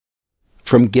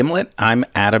From Gimlet, I'm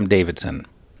Adam Davidson.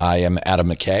 I am Adam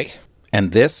McKay.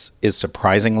 And this is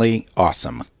Surprisingly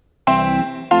Awesome.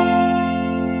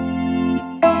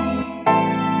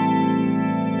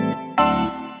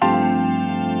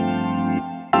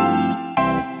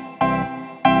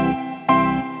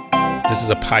 This is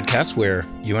a podcast where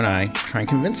you and I try and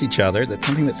convince each other that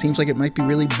something that seems like it might be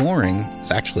really boring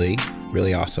is actually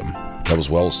really awesome. That was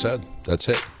well said. That's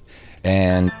it.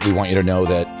 And we want you to know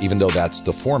that even though that's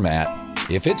the format,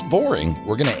 if it's boring,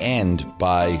 we're going to end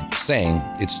by saying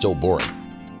it's still boring.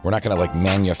 We're not going to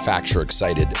manufacture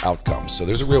excited outcomes. So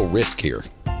there's a real risk here.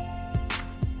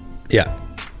 Yeah.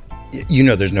 You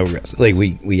know there's no risk.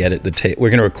 We edit the tape.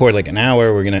 We're going to record an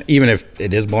hour. We're going to, even if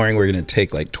it is boring, we're going to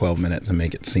take 12 minutes and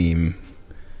make it seem.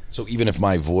 So even if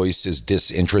my voice is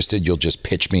disinterested, you'll just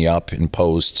pitch me up in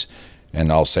post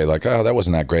and I'll say oh, that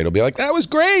wasn't that great. It'll be that was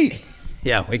great.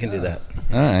 Yeah, we can do that.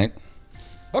 All right.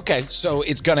 Okay, so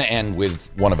it's going to end with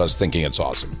one of us thinking it's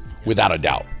awesome, without a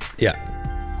doubt. Yeah.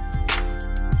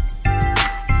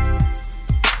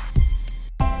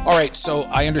 All right, so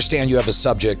I understand you have a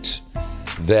subject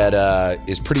that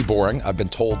is pretty boring. I've been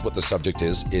told what the subject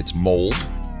is. It's mold.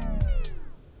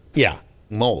 Yeah,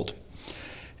 mold.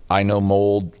 I know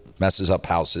mold messes up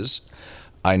houses.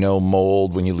 I know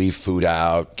mold, when you leave food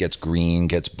out, gets green,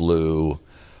 gets blue.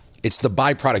 It's the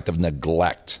byproduct of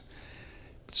neglect.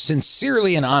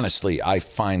 Sincerely and honestly, I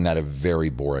find that a very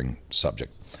boring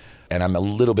subject. And I'm a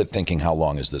little bit thinking, how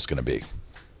long is this going to be?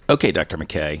 Okay, Dr.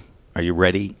 McKay, are you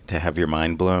ready to have your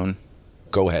mind blown?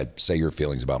 Go ahead. Say your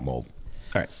feelings about mold.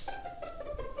 All right.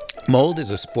 Mold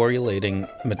is a sporulating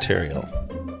material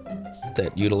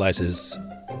that utilizes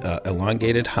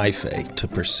elongated hyphae to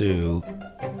pursue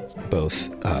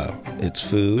both its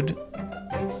food.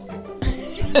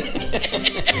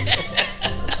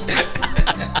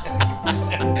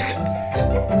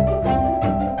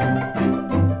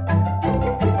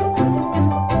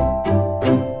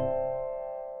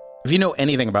 If you know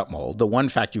anything about mold, the one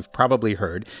fact you've probably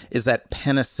heard is that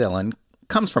penicillin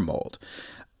comes from mold.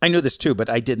 I knew this too, but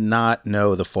I did not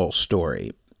know the full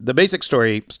story. The basic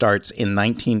story starts in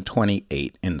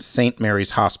 1928 in St.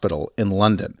 Mary's Hospital in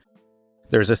London.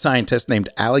 There's a scientist named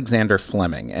Alexander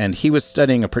Fleming, and he was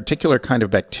studying a particular kind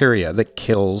of bacteria that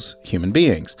kills human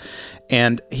beings.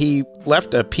 And he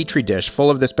left a petri dish full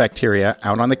of this bacteria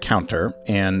out on the counter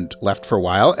and left for a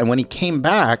while. And when he came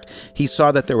back, he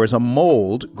saw that there was a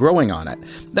mold growing on it.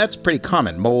 That's pretty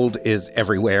common. Mold is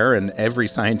everywhere, and every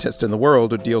scientist in the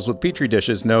world who deals with petri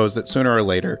dishes knows that sooner or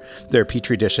later their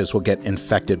petri dishes will get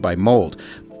infected by mold.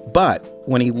 But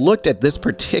when he looked at this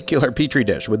particular petri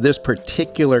dish with this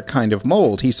particular kind of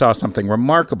mold, he saw something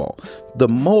remarkable. The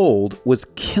mold was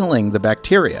killing the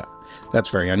bacteria. That's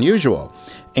very unusual.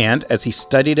 And as he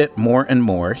studied it more and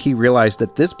more, he realized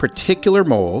that this particular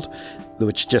mold,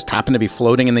 which just happened to be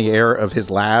floating in the air of his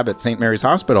lab at St. Mary's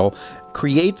Hospital,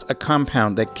 creates a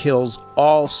compound that kills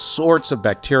all sorts of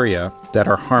bacteria that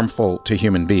are harmful to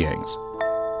human beings.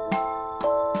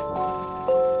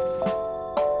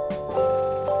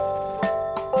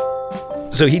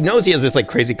 So he knows he has this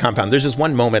crazy compound. There's this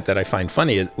one moment that I find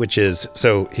funny, which is,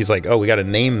 so he's oh, we got to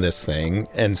name this thing.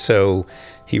 And so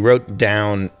he wrote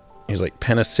down, he's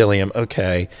penicillium,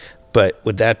 okay, but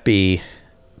would that be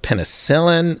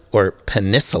penicillin or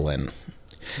penicillin?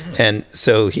 And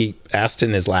so he asked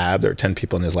in his lab, there were 10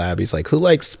 people in his lab, he's who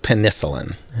likes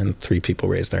penicillin? And 3 people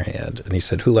raised their hand. And he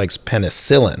said, who likes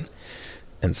penicillin?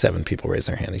 And 7 people raised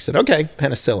their hand. He said, okay,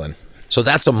 penicillin. So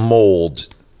that's a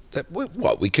mold that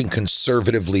what we can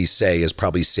conservatively say has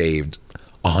probably saved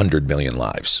 100 million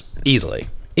lives. Easily.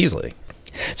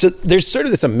 So there's sort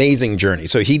of this amazing journey.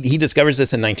 So he discovers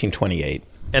this in 1928,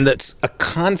 and that's a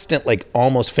constant,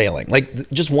 almost failing.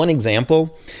 Just one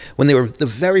example, when they were, the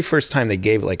very first time they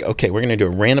gave, okay, we're going to do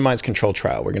a randomized control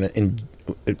trial. We're going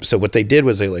to, so what they did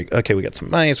was okay, we got some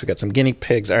mice, we got some guinea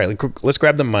pigs. All right, let's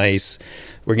grab the mice.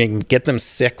 We're going to get them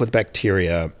sick with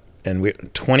bacteria.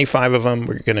 And 25 of them,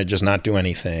 we're going to just not do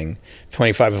anything.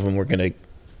 25 of them, we're going to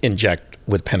inject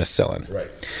with penicillin. Right.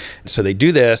 So they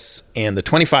do this, and the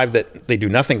 25 that they do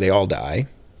nothing, they all die.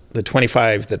 The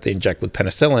 25 that they inject with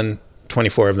penicillin,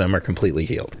 24 of them are completely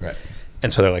healed. Right.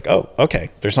 And so they're oh, okay,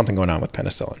 there's something going on with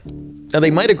penicillin. Now, they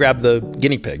might have grabbed the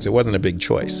guinea pigs. It wasn't a big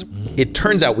choice. It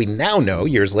turns out, we now know,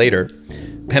 years later,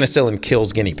 penicillin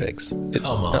kills guinea pigs. Come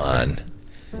on.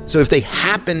 So if they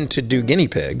happen to do guinea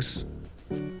pigs,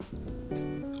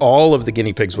 all of the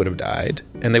guinea pigs would have died,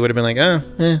 and they would have been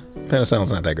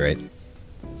penicillin's not that great.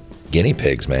 Guinea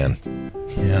pigs, man.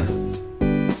 Yeah.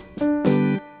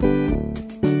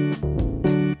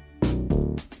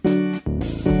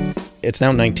 It's now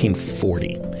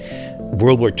 1940.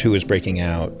 World War II is breaking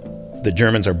out. The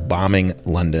Germans are bombing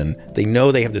London. They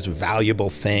know they have this valuable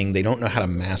thing. They don't know how to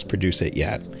mass produce it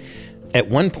yet. At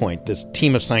one point, this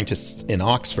team of scientists in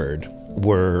Oxford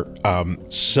were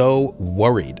so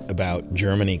worried about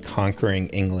Germany conquering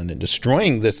England and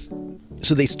destroying this.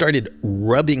 So they started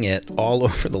rubbing it all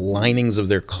over the linings of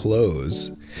their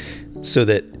clothes so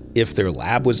that if their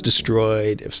lab was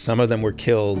destroyed, if some of them were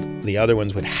killed, the other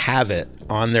ones would have it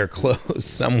on their clothes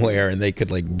somewhere and they could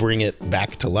like bring it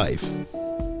back to life.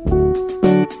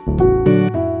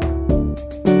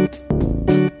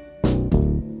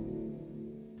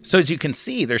 So as you can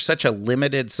see, there's such a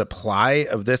limited supply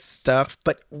of this stuff,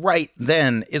 but right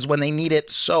then is when they need it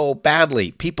so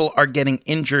badly. People are getting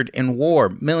injured in war,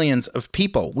 millions of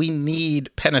people. We need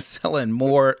penicillin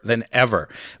more than ever,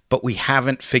 but we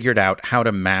haven't figured out how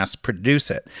to mass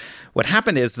produce it. What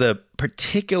happened is the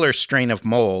particular strain of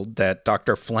mold that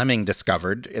Dr. Fleming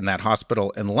discovered in that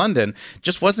hospital in London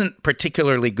just wasn't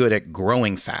particularly good at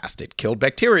growing fast. It killed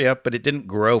bacteria, but it didn't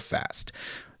grow fast.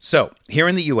 So here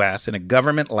in the U.S., in a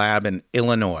government lab in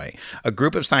Illinois, a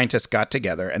group of scientists got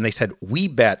together and they said, we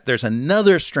bet there's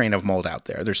another strain of mold out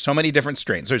there. There's so many different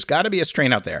strains. There's got to be a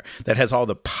strain out there that has all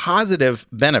the positive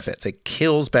benefits. It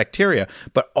kills bacteria,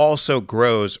 but also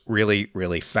grows really,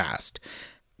 really fast.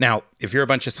 Now, if you're a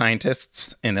bunch of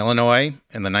scientists in Illinois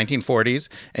in the 1940s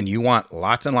and you want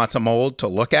lots and lots of mold to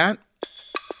look at,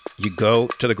 you go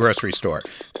to the grocery store.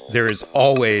 There is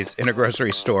always in a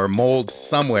grocery store mold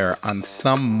somewhere on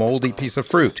some moldy piece of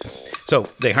fruit. So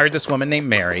they hired this woman named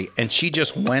Mary, and she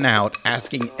just went out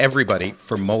asking everybody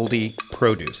for moldy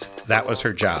produce. That was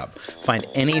her job. Find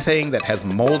anything that has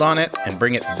mold on it and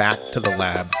bring it back to the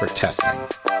lab for testing.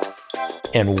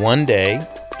 And one day,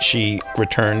 she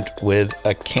returned with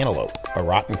a cantaloupe, a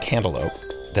rotten cantaloupe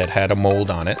that had a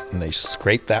mold on it, and they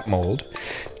scraped that mold.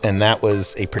 And that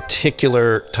was a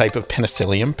particular type of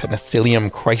Penicillium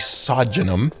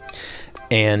chrysogenum,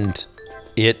 and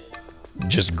it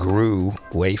just grew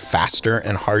way faster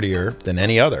and hardier than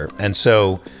any other. And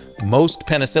so most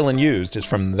penicillin used is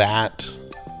from that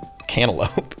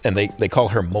cantaloupe, and they call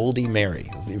her Moldy Mary.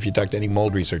 If you talk to any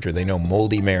mold researcher, they know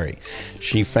Moldy Mary.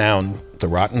 She found the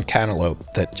rotten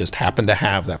cantaloupe that just happened to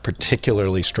have that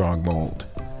particularly strong mold.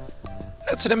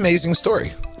 That's an amazing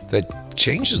story that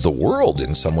changes the world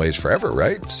in some ways forever,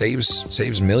 right?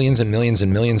 Saves millions and millions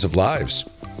and millions of lives.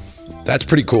 That's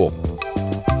pretty cool.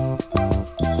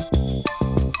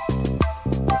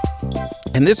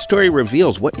 And this story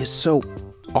reveals what is so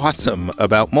awesome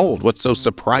about mold, what's so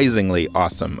surprisingly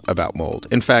awesome about mold.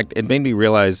 In fact, it made me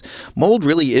realize mold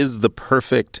really is the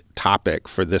perfect topic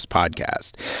for this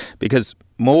podcast because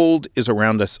mold is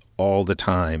around us all the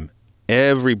time.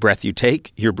 Every breath you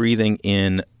take, you're breathing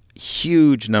in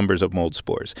huge numbers of mold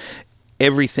spores.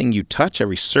 Everything you touch,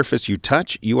 every surface you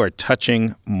touch, you are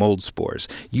touching mold spores.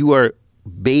 You are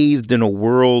bathed in a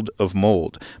world of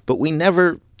mold. But we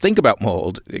never think about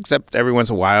mold, except every once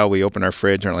in a while we open our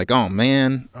fridge and are like, oh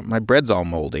man, my bread's all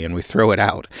moldy, and we throw it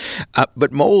out.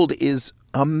 But mold is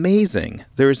amazing.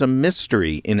 There is a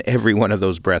mystery in every one of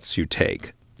those breaths you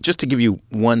take. Just to give you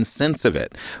one sense of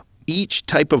it, each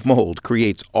type of mold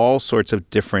creates all sorts of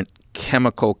different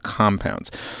chemical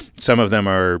compounds. Some of them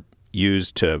are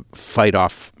used to fight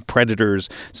off predators.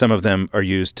 Some of them are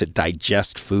used to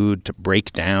digest food, to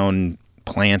break down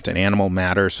plant and animal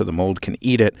matter so the mold can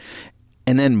eat it.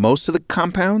 And then most of the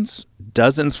compounds,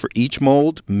 dozens for each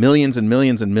mold, millions and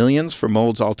millions and millions for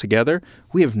molds altogether,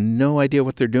 we have no idea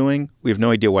what they're doing. We have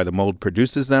no idea why the mold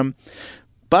produces them.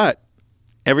 But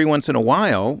every once in a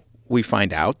while, we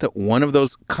find out that one of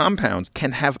those compounds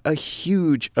can have a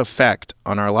huge effect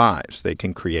on our lives. They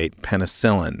can create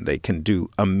penicillin. They can do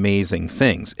amazing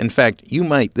things. In fact, you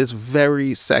might this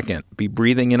very second be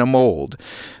breathing in a mold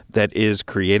that is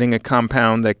creating a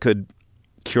compound that could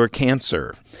cure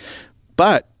cancer.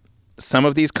 But some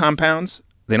of these compounds,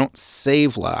 they don't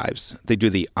save lives. They do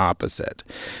the opposite.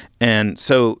 And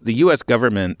so the U.S.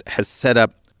 government has set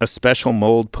up a special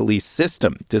mold police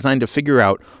system designed to figure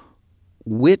out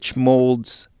which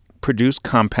molds produce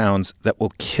compounds that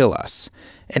will kill us,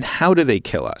 and how do they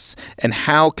kill us, and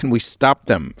how can we stop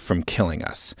them from killing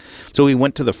us. So we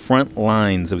went to the front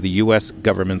lines of the U.S.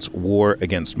 government's war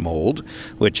against mold,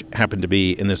 which happened to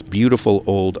be in this beautiful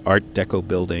old Art Deco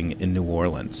building in New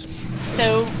Orleans.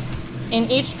 So in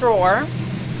each drawer,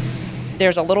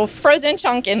 there's a little frozen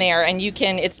chunk in there, and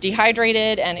it's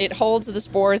dehydrated, and it holds the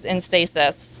spores in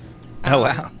stasis. Oh,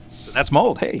 wow. So that's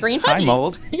mold. Hey, green hi, fuzzies.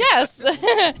 mold. Yes.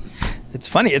 It's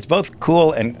funny. It's both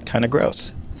cool and kind of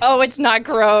gross. Oh, it's not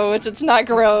gross. It's not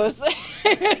gross.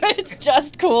 It's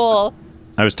just cool.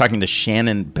 I was talking to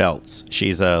Shannon Belts.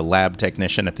 She's a lab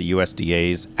technician at the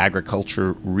USDA's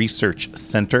Agriculture Research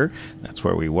Center. That's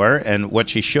where we were. And what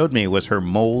she showed me was her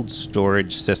mold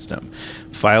storage system.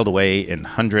 Filed away in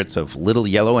hundreds of little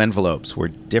yellow envelopes were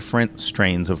different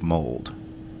strains of mold.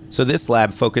 So this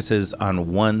lab focuses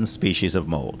on one species of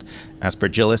mold,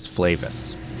 Aspergillus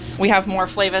flavus. We have more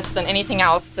flavus than anything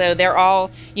else, so they're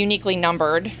all uniquely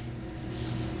numbered.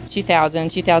 2000,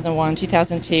 2001,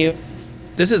 2002.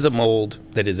 This is a mold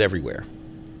that is everywhere.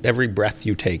 Every breath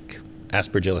you take,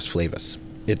 Aspergillus flavus.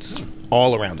 It's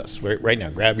all around us right now.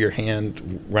 Grab your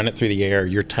hand, run it through the air.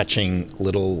 You're touching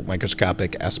little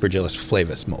microscopic Aspergillus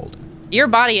flavus mold. Your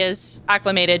body is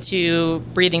acclimated to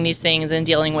breathing these things and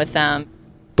dealing with them.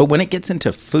 But when it gets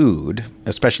into food,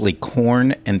 especially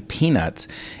corn and peanuts,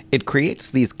 it creates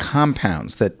these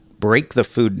compounds that break the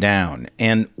food down.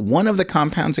 And one of the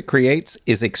compounds it creates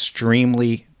is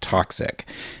extremely toxic.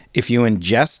 If you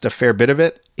ingest a fair bit of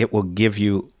it, it will give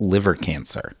you liver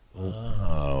cancer.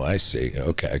 Oh, I see.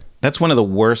 Okay. That's one of the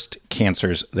worst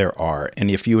cancers there are. And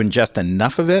if you ingest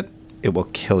enough of it, it will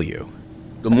kill you.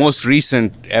 The most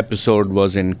recent episode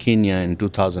was in Kenya in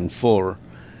 2004,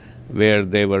 where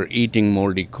they were eating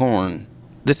moldy corn.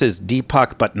 This is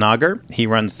Deepak Bhatnagar. He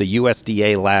runs the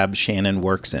USDA lab Shannon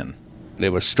works in. They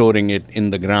were storing it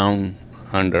in the ground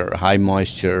under high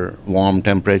moisture, warm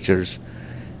temperatures,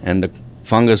 and the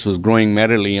fungus was growing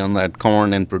merrily on that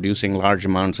corn and producing large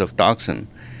amounts of toxin.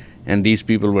 And these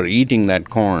people were eating that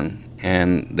corn,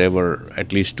 and there were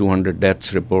at least 200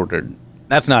 deaths reported.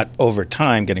 That's not over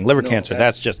time getting liver cancer.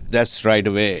 That's right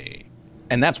away.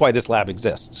 And that's why this lab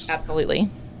exists. Absolutely.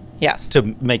 Yes.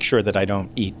 To make sure that I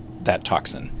don't eat that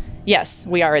toxin. Yes,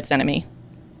 we are its enemy.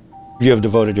 You have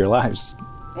devoted your lives.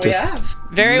 We have.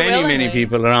 Very willingly. Many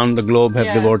people around the globe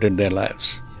have devoted their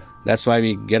lives. That's why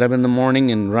we get up in the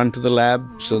morning and run to the lab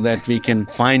so that we can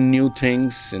find new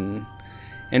things and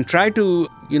try to,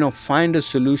 find a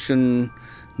solution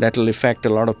that will affect a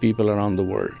lot of people around the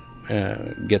world.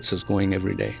 Gets us going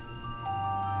every day.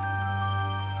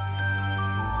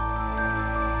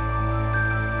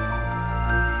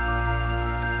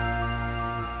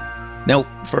 Now,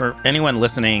 for anyone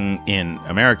listening in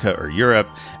America or Europe,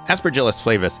 Aspergillus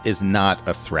flavus is not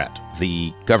a threat.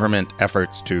 The government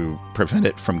efforts to prevent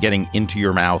it from getting into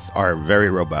your mouth are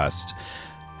very robust.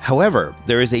 However,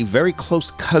 there is a very close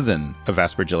cousin of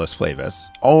Aspergillus flavus,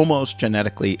 almost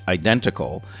genetically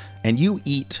identical, and you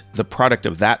eat the product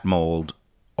of that mold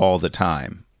all the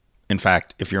time. In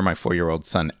fact, if you're my 4-year-old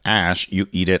son, Ash, you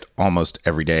eat it almost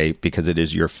every day because it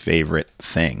is your favorite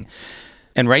thing.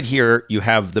 And right here, you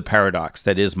have the paradox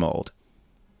that is mold.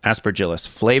 Aspergillus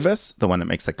flavus, the one that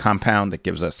makes the compound that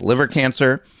gives us liver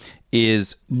cancer,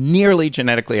 is nearly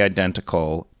genetically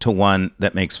identical to one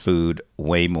that makes food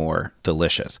way more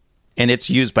delicious. And it's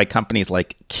used by companies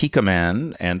like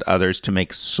Kikkoman and others to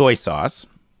make soy sauce.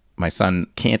 My son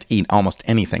can't eat almost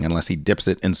anything unless he dips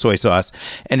it in soy sauce.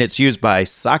 And it's used by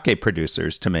sake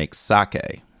producers to make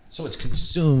sake. So it's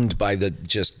consumed by the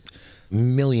just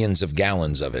millions of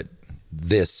gallons of it.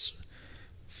 This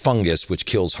fungus, which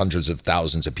kills hundreds of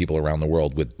thousands of people around the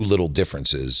world with little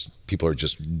differences, people are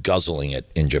just guzzling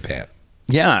it in Japan.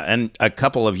 Yeah, and a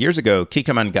couple of years ago,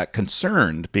 Kikkoman got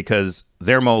concerned because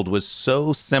their mold was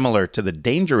so similar to the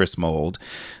dangerous mold.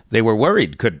 They were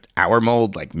worried, could our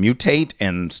mold mutate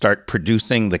and start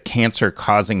producing the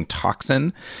cancer-causing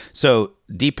toxin? So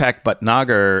Deepak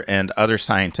Bhatnagar and other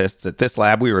scientists at this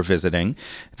lab we were visiting,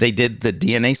 they did the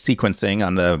DNA sequencing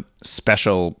on the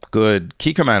special good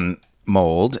Kikkoman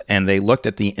mold, and they looked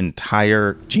at the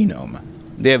entire genome.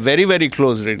 They are very, very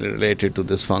closely related to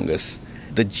this fungus.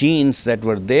 The genes that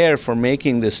were there for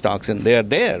making this toxin, they are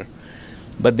there,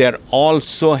 but they're all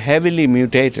so heavily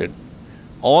mutated,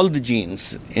 all the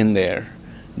genes in there,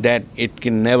 that it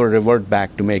can never revert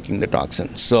back to making the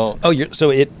toxin. So,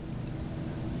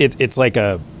 it's like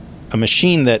a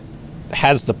machine that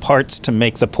has the parts to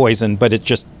make the poison, but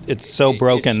it's so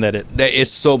broken that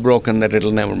it's so broken that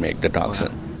it'll never make the toxin.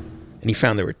 Wow. And he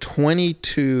found there were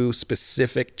 22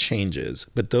 specific changes,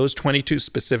 but those 22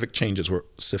 specific changes were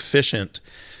sufficient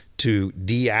to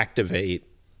deactivate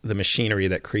the machinery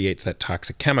that creates that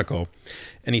toxic chemical.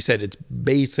 And he said it's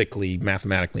basically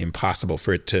mathematically impossible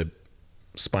for it to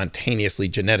spontaneously,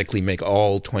 genetically make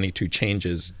all 22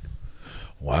 changes.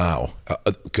 Wow.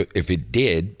 If it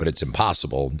did, but it's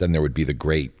impossible, then there would be the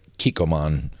great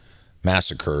Kikkoman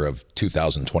massacre of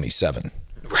 2027.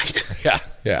 Right.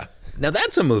 Yeah. Now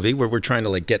that's a movie where we're trying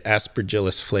to get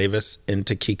Aspergillus flavus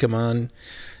into Kikkoman,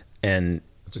 and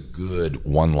it's a good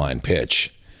one-line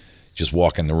pitch. just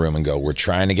walk in the room and go, we're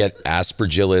trying to get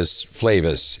Aspergillus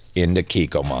flavus into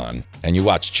Kikkoman. And you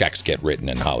watch checks get written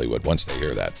in Hollywood once they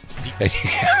hear that.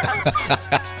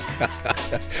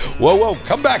 Whoa,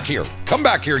 come back here. Come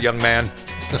back here, young man.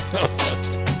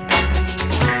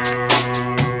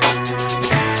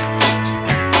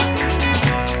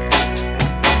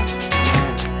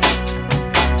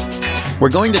 We're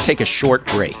going to take a short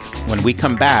break. When we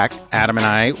come back, Adam and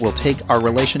I will take our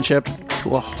relationship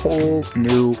to a whole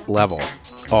new level,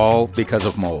 all because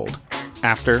of mold.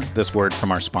 After this word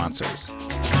from our sponsors.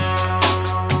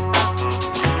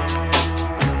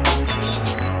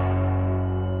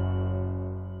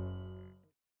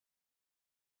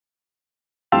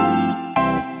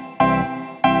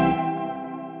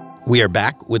 We are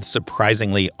back with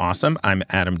Surprisingly Awesome. I'm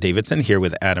Adam Davidson here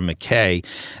with Adam McKay.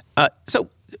 So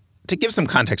to give some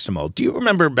context to mold, do you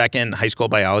remember back in high school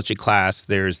biology class,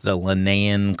 there's the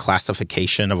Linnaean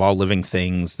classification of all living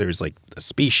things. There's like the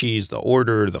species, the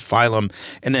order, the phylum,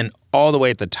 and then all the way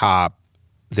at the top,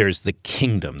 there's the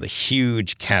kingdom, the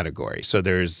huge category. So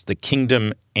there's the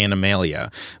kingdom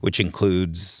Animalia, which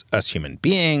includes us human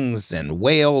beings and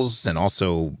whales and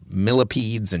also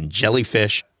millipedes and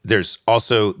jellyfish. There's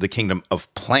also the kingdom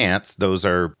of plants. Those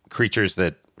are creatures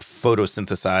that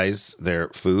photosynthesize their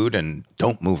food and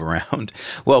don't move around.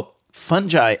 Well,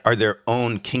 fungi are their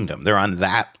own kingdom. They're on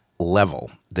that level.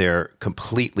 They're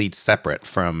completely separate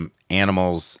from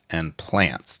animals and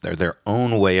plants. They're their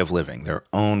own way of living, their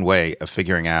own way of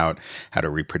figuring out how to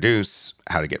reproduce,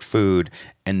 how to get food.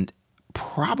 And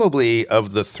probably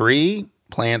of the three,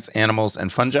 plants, animals,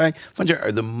 and fungi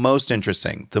are the most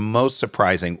interesting, the most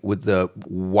surprising, with the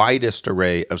widest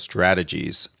array of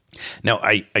strategies. Now,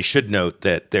 I should note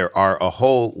that there are a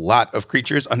whole lot of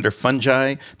creatures under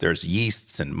fungi. There's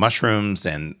yeasts and mushrooms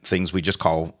and things we just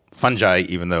call fungi,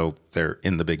 even though they're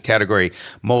in the big category.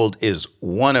 Mold is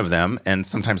one of them, and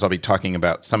sometimes I'll be talking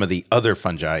about some of the other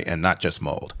fungi and not just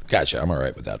mold. Gotcha. I'm all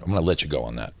right with that. I'm going to let you go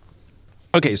on that.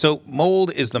 Okay, so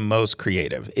mold is the most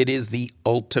creative. It is the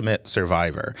ultimate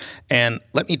survivor. And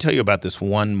let me tell you about this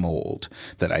one mold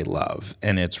that I love,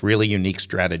 and its really unique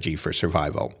strategy for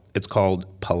survival. It's called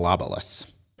Pilobolus.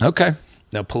 Okay.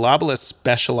 Now, Pilobolus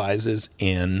specializes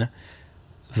in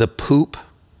the poop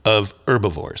of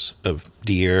herbivores, of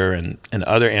deer and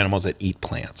other animals that eat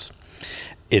plants.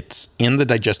 It's in the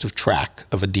digestive tract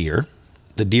of a deer.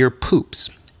 The deer poops,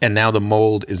 and now the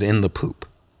mold is in the poop.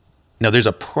 Now, there's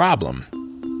a problem.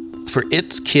 For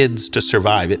its kids to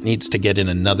survive, it needs to get in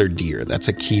another deer. That's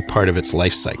a key part of its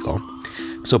life cycle.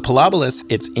 So Pilobolus,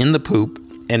 it's in the poop,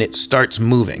 and it starts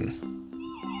moving.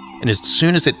 And as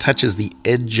soon as it touches the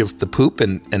edge of the poop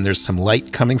and there's some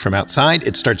light coming from outside,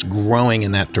 it starts growing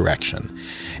in that direction.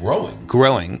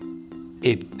 Growing.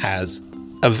 It has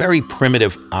a very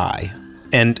primitive eye,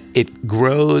 and it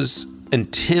grows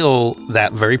until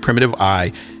that very primitive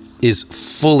eye is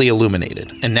fully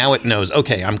illuminated. And now it knows,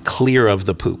 okay, I'm clear of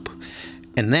the poop.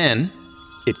 And then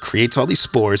it creates all these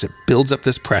spores, it builds up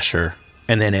this pressure,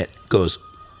 and then it goes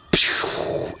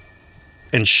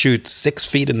and shoots 6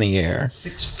 feet in the air.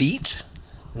 6 feet?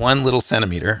 1 little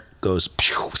centimeter goes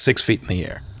 6 feet in the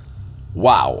air.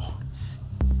 Wow.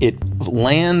 It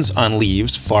lands on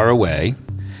leaves far away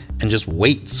and just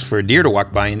waits for a deer to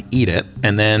walk by and eat it.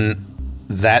 And then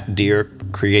that deer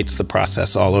creates the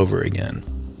process all over again.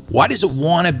 Why does it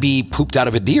want to be pooped out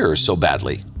of a deer so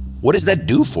badly? What does that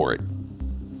do for it?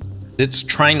 It's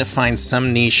trying to find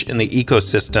some niche in the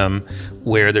ecosystem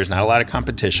where there's not a lot of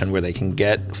competition, where they can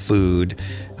get food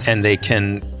and they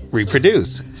can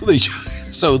reproduce.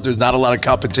 So there's not a lot of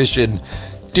competition.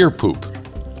 Deer poop.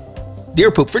 Deer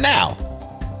poop for now.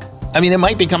 I mean, it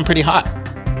might become pretty hot.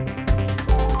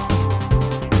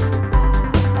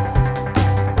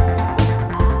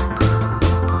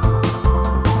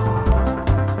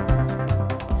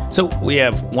 So we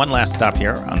have one last stop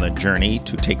here on the journey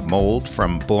to take mold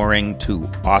from boring to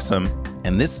awesome.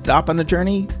 And this stop on the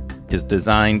journey is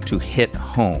designed to hit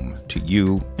home to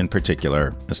you in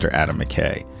particular, Mr. Adam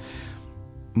McKay.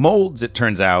 Molds, it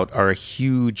turns out, are a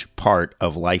huge part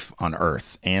of life on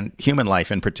Earth, and human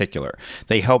life in particular.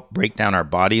 They help break down our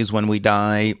bodies when we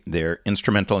die. They're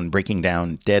instrumental in breaking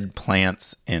down dead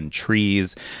plants and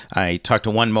trees. I talked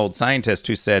to one mold scientist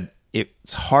who said,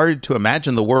 it's hard to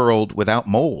imagine the world without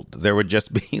mold. There would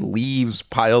just be leaves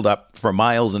piled up for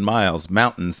miles and miles,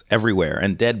 mountains everywhere,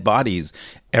 and dead bodies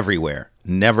everywhere,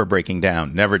 never breaking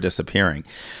down, never disappearing.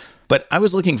 But I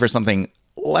was looking for something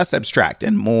less abstract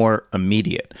and more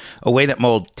immediate, a way that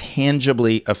mold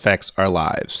tangibly affects our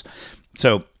lives.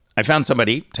 So I found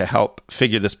somebody to help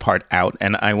figure this part out,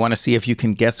 and I want to see if you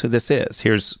can guess who this is.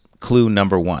 Here's clue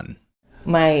number 1.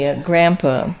 My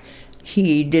grandpa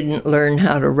he didn't learn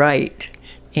how to write,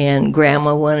 and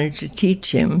Grandma wanted to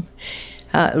teach him,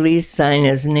 at least sign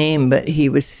his name, but he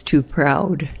was too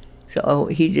proud. So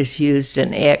he just used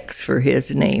an X for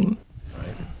his name.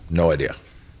 No idea.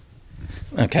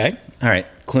 Okay. All right.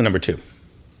 Clue number 2.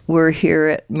 We're here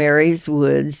at Mary's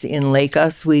Woods in Lake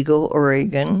Oswego,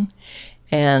 Oregon,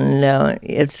 and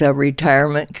it's a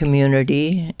retirement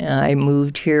community. I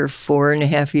moved here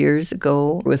 4.5 years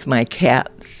ago with my cat,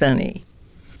 Sunny.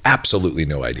 Absolutely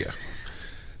no idea.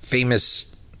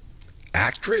 Famous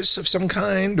actress of some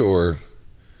kind, or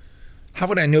how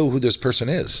would I know who this person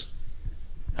is?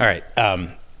 All right.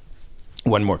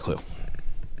 One more clue.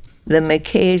 The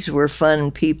McKays were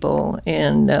fun people,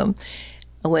 and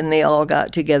when they all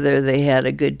got together, they had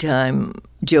a good time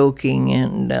joking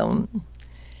and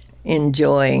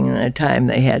enjoying the time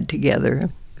they had together.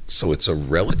 So it's a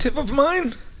relative of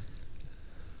mine?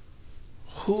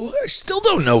 Who? I still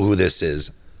don't know who this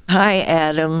is. Hi,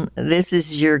 Adam. This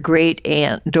is your great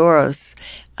aunt, Doris.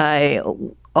 I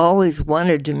always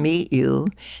wanted to meet you.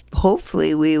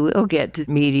 Hopefully, we will get to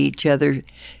meet each other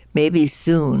maybe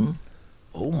soon.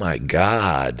 Oh, my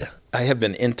God. I have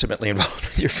been intimately involved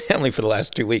with your family for the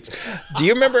last 2 weeks. Do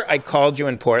you remember I called you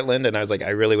in Portland and I was like,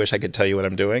 I really wish I could tell you what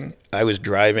I'm doing? I was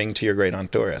driving to your great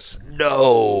aunt Doris.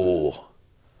 No.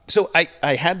 So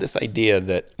I had this idea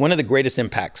that one of the greatest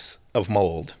impacts of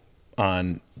mold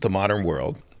on the modern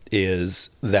world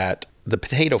is that the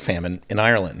potato famine in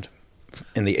Ireland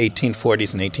in the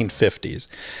 1840s and 1850s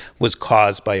was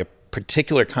caused by a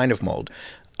particular kind of mold.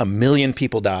 1 million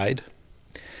people died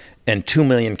and 2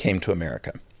 million came to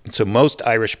America. So most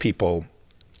Irish people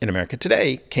in America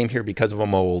today came here because of a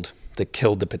mold that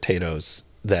killed the potatoes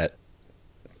that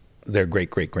their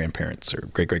great-great-grandparents or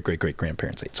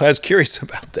great-great-great-great-grandparents ate. So I was curious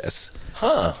about this.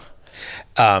 Huh.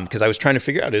 Because I was trying to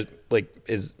figure out, are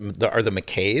the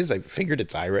McKays, I figured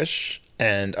it's Irish,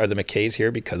 and are the McKays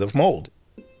here because of mold?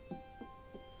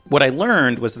 What I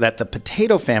learned was that the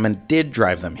potato famine did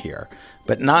drive them here,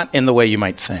 but not in the way you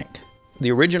might think.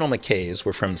 The original McKays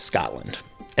were from Scotland,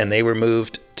 and they were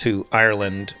moved to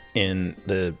Ireland in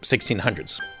the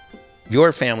 1600s.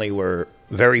 Your family were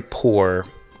very poor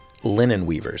linen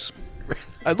weavers.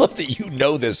 I love that you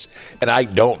know this and I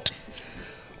don't.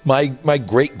 My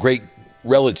great-great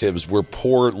relatives were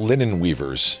poor linen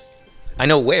weavers. I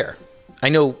know where. I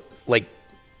know,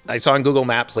 I saw on Google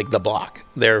Maps, the block.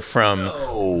 They're from...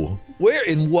 Oh, where?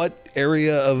 In what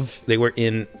area of... They were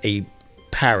in a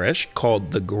parish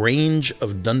called the Grange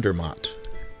of Dundermott.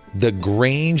 The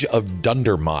Grange of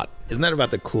Dundermott. Isn't that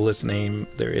about the coolest name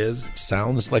there is?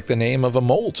 Sounds like the name of a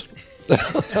mold.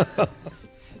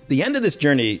 The end of this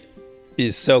journey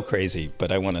is so crazy,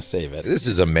 but I want to save it. This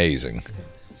is amazing.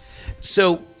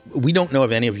 So we don't know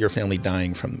of any of your family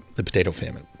dying from the potato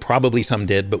famine. Probably some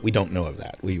did, but we don't know of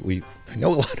that. I know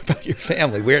a lot about your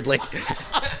family, weirdly.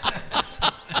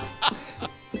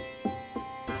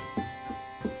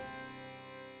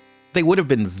 They would have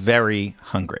been very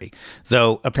hungry,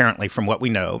 though apparently, from what we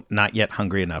know, not yet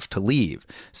hungry enough to leave.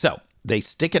 So they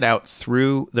stick it out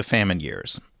through the famine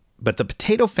years. But the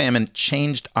potato famine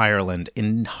changed Ireland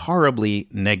in horribly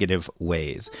negative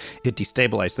ways. It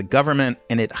destabilized the government,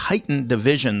 and it heightened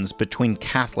divisions between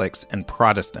Catholics and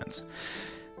Protestants.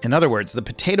 In other words, the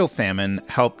potato famine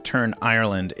helped turn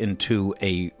Ireland into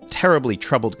a terribly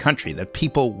troubled country that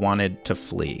people wanted to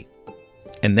flee.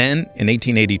 And then, in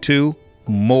 1882,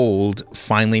 mold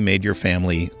finally made your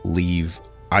family leave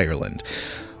Ireland.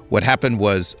 What happened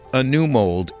was a new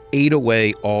mold ate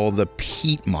away all the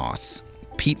peat moss.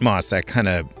 Peat moss, that kind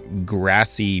of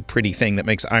grassy, pretty thing that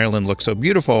makes Ireland look so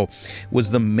beautiful, was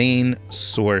the main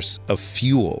source of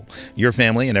fuel. Your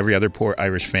family and every other poor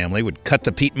Irish family would cut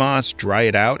the peat moss, dry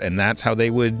it out, and that's how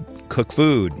they would cook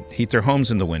food, heat their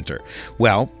homes in the winter.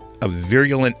 Well, a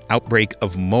virulent outbreak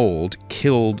of mold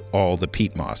killed all the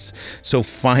peat moss. So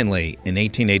finally, in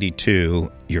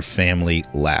 1882, your family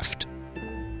left.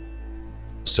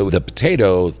 So the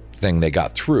potato thing they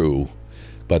got through,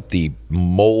 but the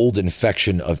mold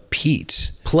infection of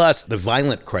peat. Plus the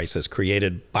violent crisis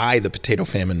created by the potato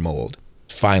famine mold.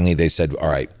 Finally, they said, all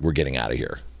right, we're getting out of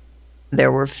here.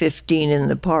 There were 15 in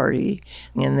the party,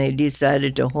 and they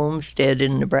decided to homestead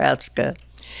in Nebraska.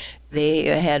 They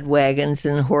had wagons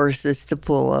and horses to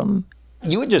pull them.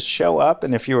 You would just show up,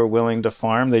 and if you were willing to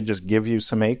farm, they'd just give you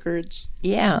some acreage?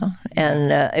 Yeah,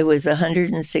 and it was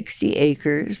 160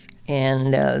 acres,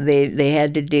 and they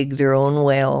had to dig their own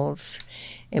wells.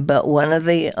 But one of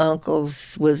the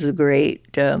uncles was a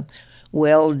great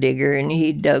well digger, and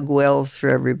he dug wells for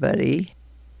everybody.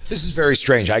 This is very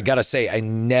strange. I got to say, I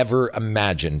never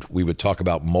imagined we would talk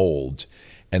about mold,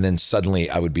 and then suddenly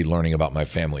I would be learning about my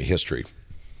family history.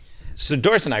 So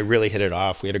Doris and I really hit it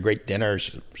off. We had a great dinner.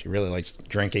 She really likes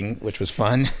drinking, which was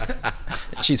fun.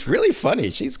 She's really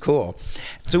funny. She's cool.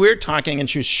 So we were talking, and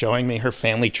she was showing me her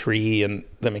family tree and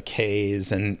the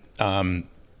McKays, and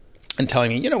telling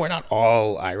me, we're not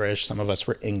all Irish. Some of us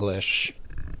were English.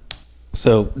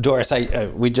 So Doris,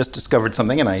 we just discovered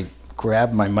something, and I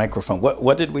grabbed my microphone.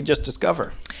 What did we just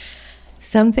discover?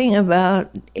 Something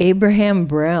about Abraham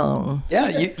Brown. Yeah,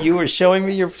 you were showing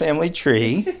me your family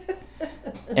tree.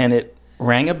 And it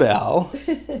rang a bell,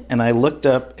 and I looked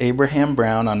up Abraham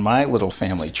Brown on my little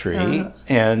family tree,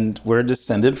 and we're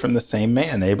descended from the same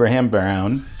man, Abraham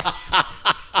Brown.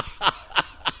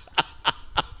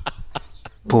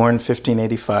 Born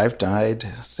 1585, died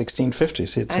 1650.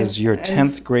 So it says your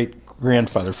 10th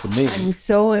great-grandfather for me. I'm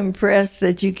so impressed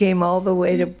that you came all the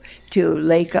way to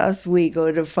Lake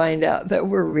Oswego to find out that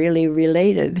we're really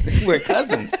related. We're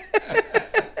cousins.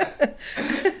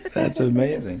 That's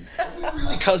amazing.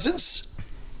 Really cousins?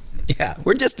 Yeah,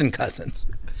 we're distant cousins.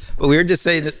 But we were just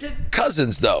saying that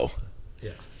Cousins, though.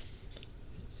 Yeah.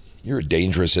 You're a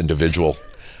dangerous individual.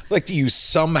 Like, you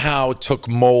somehow took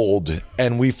mold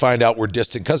and we find out we're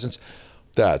distant cousins.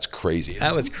 That's crazy.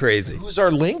 that was crazy. Who's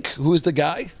our link? Who is the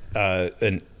guy?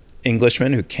 An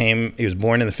Englishman who came, he was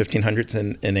born in the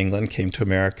 1500s in England, came to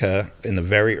America in the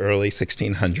very early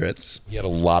 1600s. He had a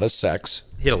lot of sex.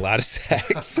 He had a lot of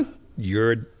sex.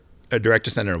 You're a direct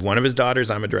descendant of one of his daughters.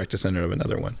 I'm a direct descendant of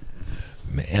another one.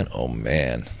 Man, oh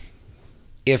man.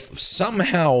 If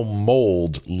somehow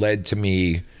mold led to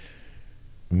me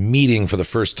meeting for the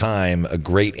first time a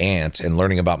great aunt and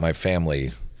learning about my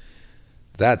family,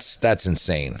 that's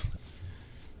insane.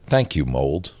 Thank you,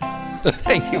 mold.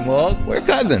 Thank you, Mold. We're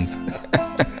cousins.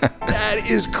 That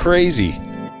is crazy.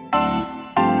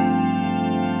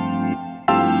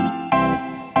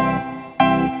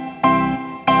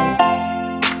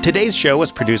 Today's show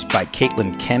was produced by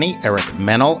Caitlin Kenny, Eric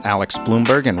Mennel, Alex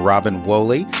Bloomberg, and Robin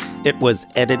Woley. It was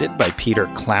edited by Peter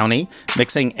Clowney.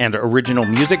 Mixing and original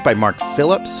music by Mark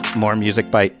Phillips. More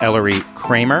music by Ellery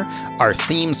Kramer. Our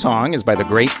theme song is by the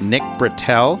great Nick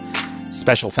Britell.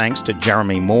 Special thanks to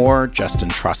Jeremy Moore, Justin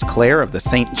Trosclair of the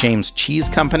St. James Cheese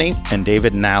Company, and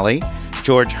David Nally.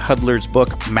 George Hudler's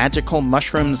book, Magical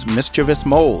Mushrooms, Mischievous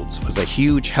Molds, was a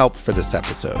huge help for this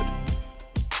episode.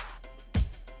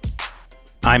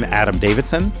 I'm Adam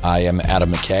Davidson. I am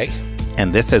Adam McKay.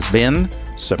 And this has been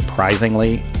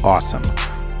Surprisingly Awesome.